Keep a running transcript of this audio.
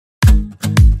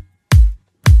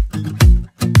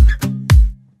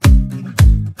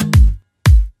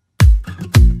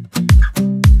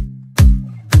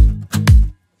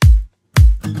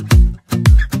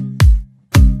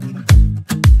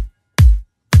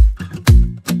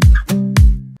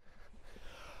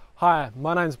Hi,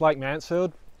 my name's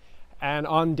Mansfield and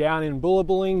I'm down in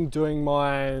BullaBulling doing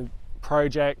my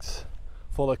project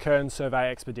for the Curtin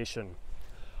Survey Expedition.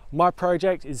 My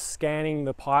project is scanning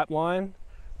the pipeline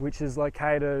which is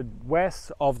located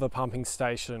west of the pumping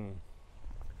station.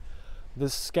 The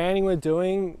scanning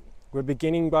we're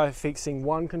beginning by fixing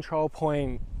one control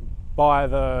point by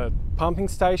the pumping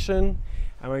station,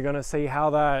 and we're going to see how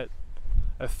that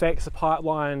affects the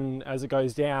pipeline as it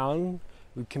goes down.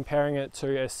 We're comparing it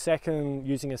to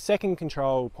using a second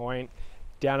control point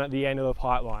down at the end of the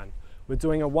pipeline. We're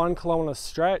doing a 1 kilometre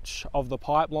stretch of the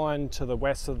pipeline to the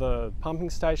west of the pumping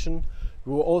station.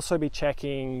 We will also be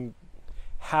checking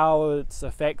how it's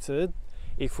affected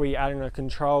if we add in a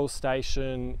control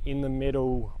station in the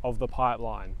middle of the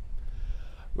pipeline.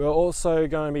 We're also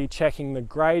going to be checking the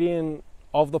gradient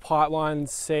of the pipeline,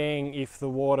 seeing if the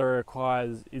water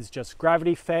is just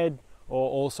gravity fed or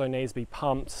also needs to be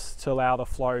pumped to allow the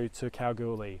flow to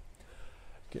Kalgoorlie.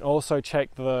 You can also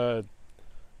check the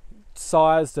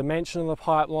size, dimension of the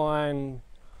pipeline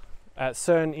at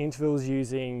certain intervals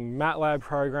using MATLAB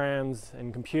programs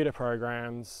and computer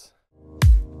programs.